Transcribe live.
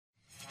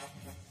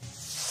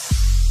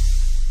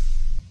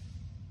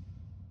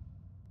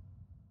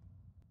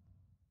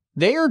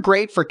They are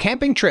great for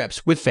camping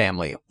trips with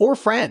family or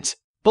friends.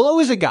 Below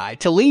is a guide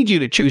to lead you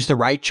to choose the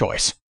right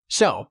choice.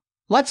 So,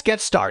 let's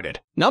get started.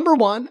 Number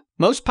 1.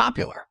 Most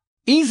popular.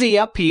 Easy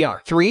Up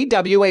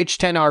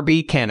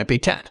PR3WH10RB Canopy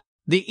Tent.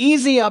 The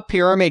Easy Up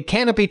Pyramid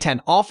Canopy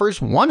Tent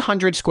offers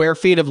 100 square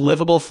feet of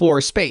livable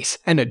floor space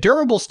and a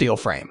durable steel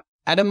frame.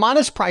 At a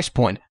modest price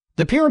point,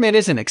 the Pyramid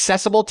is an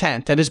accessible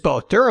tent that is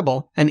both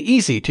durable and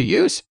easy to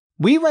use.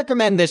 We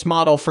recommend this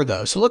model for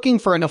those looking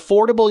for an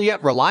affordable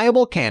yet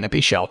reliable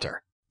canopy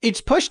shelter. Its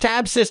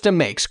push-tab system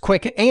makes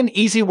quick and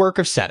easy work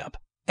of setup,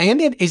 and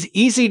it is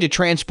easy to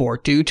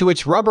transport due to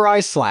its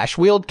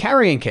rubberized/wheeled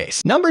carrying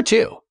case. Number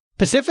 2.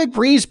 Pacific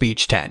Breeze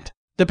Beach Tent.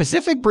 The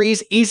Pacific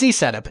Breeze Easy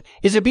Setup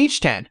is a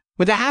beach tent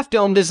with a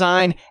half-dome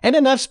design and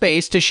enough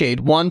space to shade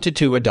 1 to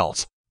 2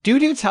 adults. Due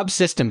to its hub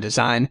system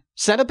design,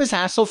 setup is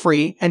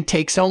hassle-free and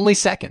takes only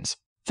seconds.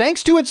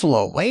 Thanks to its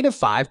low weight of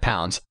 5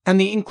 pounds and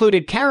the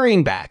included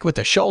carrying bag with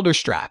a shoulder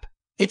strap,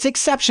 it's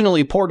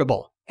exceptionally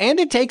portable, and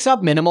it takes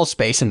up minimal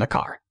space in the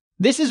car.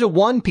 This is a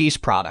one-piece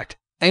product,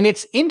 and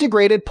its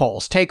integrated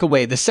poles take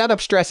away the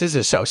setup stresses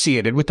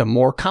associated with the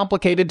more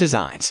complicated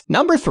designs.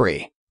 Number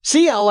 3.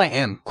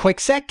 CLAM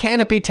Quickset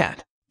Canopy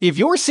Tent. If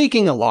you're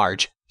seeking a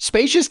large,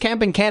 spacious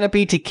camping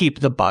canopy to keep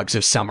the bugs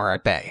of summer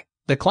at bay,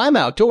 the CLAM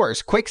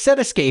Outdoorist Quickset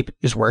Escape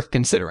is worth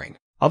considering.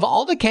 Of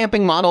all the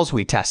camping models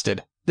we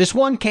tested, this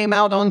one came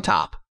out on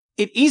top.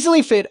 It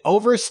easily fit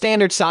over a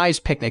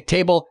standard-sized picnic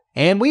table,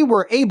 and we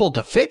were able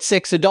to fit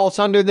 6 adults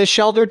under this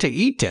shelter to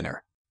eat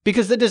dinner.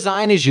 Because the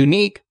design is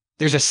unique,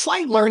 there's a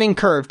slight learning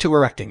curve to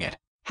erecting it.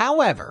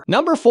 However,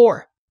 Number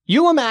 4.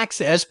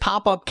 Eurmax as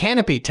Pop-Up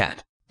Canopy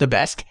Tent. The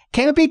best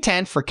canopy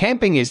tent for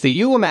camping is the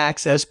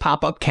Eurmax as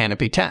Pop-Up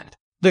Canopy Tent.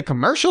 The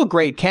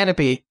commercial-grade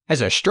canopy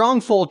has a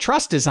strong full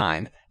truss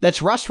design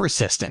that's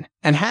rust-resistant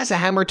and has a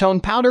hammer-tone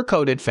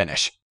powder-coated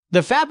finish.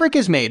 The fabric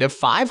is made of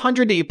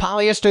 500D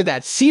polyester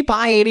that's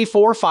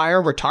CPI-84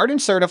 fire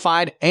retardant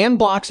certified and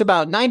blocks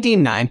about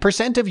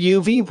 99% of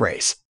UV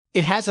rays.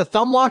 It has a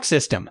thumb lock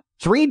system,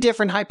 3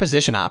 different height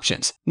position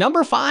options.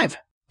 Number 5.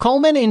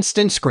 Coleman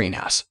Instant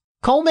Screenhouse.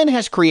 Coleman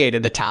has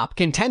created the top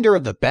contender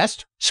of the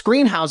best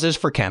screenhouses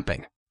for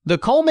camping. The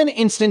Coleman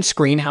Instant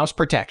Screenhouse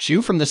protects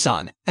you from the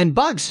sun and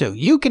bugs so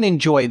you can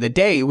enjoy the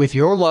day with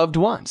your loved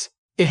ones.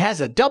 It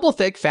has a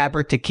double-thick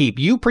fabric to keep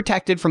you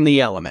protected from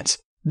the elements.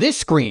 This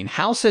screen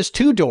house has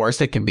 2 doors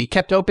that can be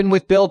kept open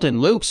with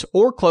built-in loops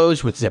or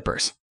closed with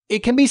zippers. It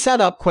can be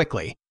set up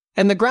quickly,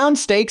 and the ground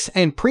stakes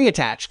and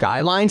pre-attached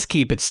guy lines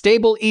keep it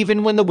stable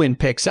even when the wind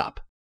picks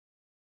up.